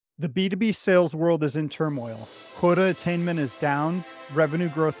The B2B sales world is in turmoil. Quota attainment is down, revenue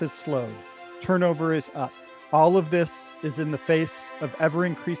growth has slowed, turnover is up. All of this is in the face of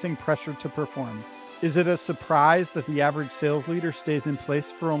ever-increasing pressure to perform. Is it a surprise that the average sales leader stays in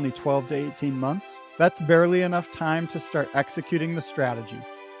place for only 12 to 18 months? That's barely enough time to start executing the strategy.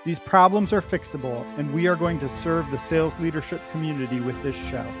 These problems are fixable, and we are going to serve the sales leadership community with this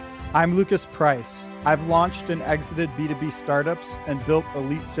show. I'm Lucas Price. I've launched and exited B2B startups and built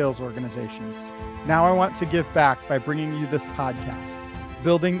elite sales organizations. Now I want to give back by bringing you this podcast,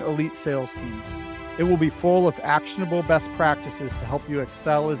 Building Elite Sales Teams. It will be full of actionable best practices to help you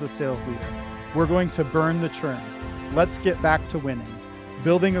excel as a sales leader. We're going to burn the churn. Let's get back to winning.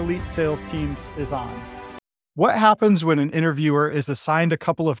 Building elite sales teams is on. What happens when an interviewer is assigned a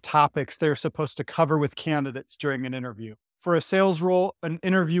couple of topics they're supposed to cover with candidates during an interview? For a sales role, an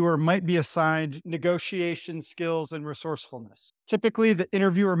interviewer might be assigned negotiation skills and resourcefulness. Typically, the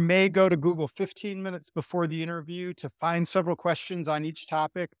interviewer may go to Google 15 minutes before the interview to find several questions on each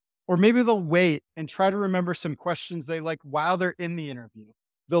topic, or maybe they'll wait and try to remember some questions they like while they're in the interview.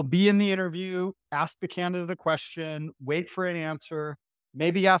 They'll be in the interview, ask the candidate a question, wait for an answer,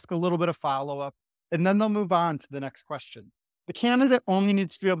 maybe ask a little bit of follow-up, and then they'll move on to the next question. The candidate only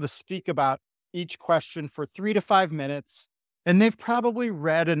needs to be able to speak about each question for 3 to 5 minutes, and they've probably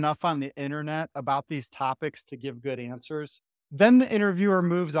read enough on the internet about these topics to give good answers. Then the interviewer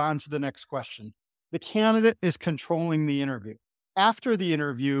moves on to the next question. The candidate is controlling the interview. After the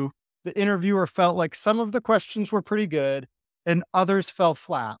interview, the interviewer felt like some of the questions were pretty good and others fell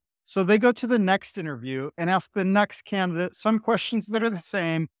flat. So they go to the next interview and ask the next candidate some questions that are the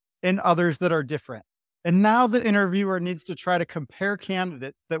same and others that are different. And now the interviewer needs to try to compare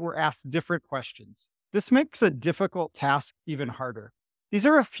candidates that were asked different questions. This makes a difficult task even harder. These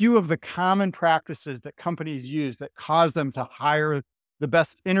are a few of the common practices that companies use that cause them to hire the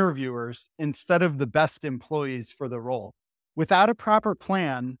best interviewers instead of the best employees for the role. Without a proper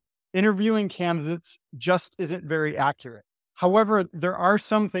plan, interviewing candidates just isn't very accurate. However, there are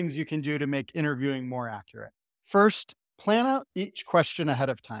some things you can do to make interviewing more accurate. First, plan out each question ahead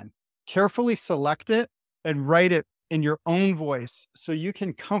of time. Carefully select it and write it in your own voice so you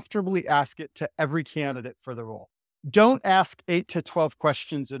can comfortably ask it to every candidate for the role. Don't ask 8 to 12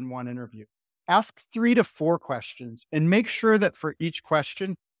 questions in one interview. Ask 3 to 4 questions and make sure that for each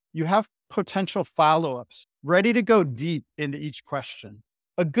question, you have potential follow-ups ready to go deep into each question.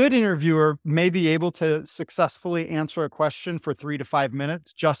 A good interviewer may be able to successfully answer a question for 3 to 5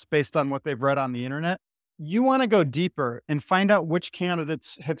 minutes just based on what they've read on the internet. You want to go deeper and find out which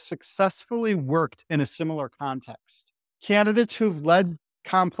candidates have successfully worked in a similar context. Candidates who've led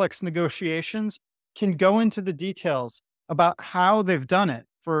complex negotiations can go into the details about how they've done it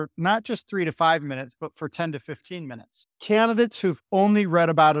for not just 3 to 5 minutes, but for 10 to 15 minutes. Candidates who've only read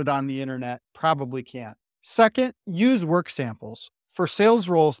about it on the internet probably can't. Second, use work samples. For sales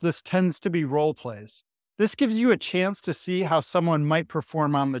roles, this tends to be role plays. This gives you a chance to see how someone might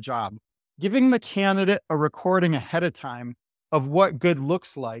perform on the job. Giving the candidate a recording ahead of time of what good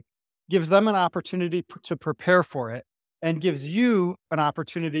looks like gives them an opportunity to prepare for it and gives you an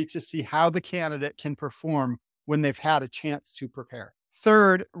opportunity to see how the candidate can perform when they've had a chance to prepare.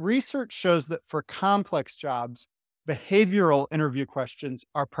 Third, research shows that for complex jobs, behavioral interview questions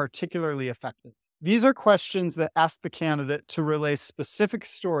are particularly effective. These are questions that ask the candidate to relay specific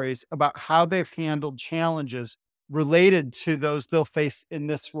stories about how they've handled challenges related to those they'll face in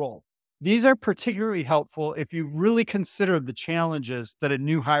this role. These are particularly helpful if you really consider the challenges that a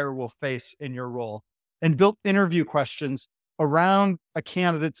new hire will face in your role and built interview questions around a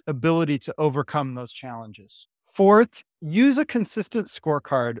candidate's ability to overcome those challenges. Fourth, use a consistent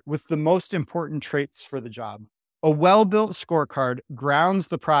scorecard with the most important traits for the job. A well-built scorecard grounds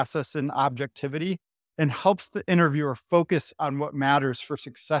the process in objectivity and helps the interviewer focus on what matters for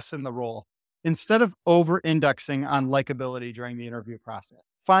success in the role instead of over-indexing on likability during the interview process.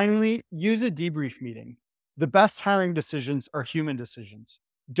 Finally, use a debrief meeting. The best hiring decisions are human decisions.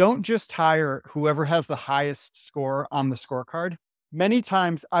 Don't just hire whoever has the highest score on the scorecard. Many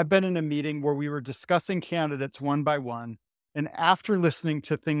times I've been in a meeting where we were discussing candidates one by one, and after listening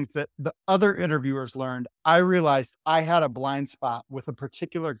to things that the other interviewers learned, I realized I had a blind spot with a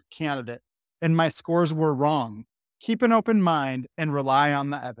particular candidate and my scores were wrong. Keep an open mind and rely on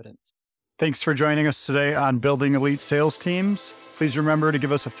the evidence. Thanks for joining us today on Building Elite Sales Teams. Please remember to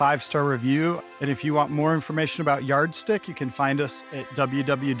give us a 5-star review. And if you want more information about Yardstick, you can find us at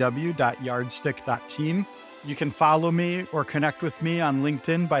www.yardstick.team. You can follow me or connect with me on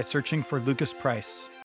LinkedIn by searching for Lucas Price.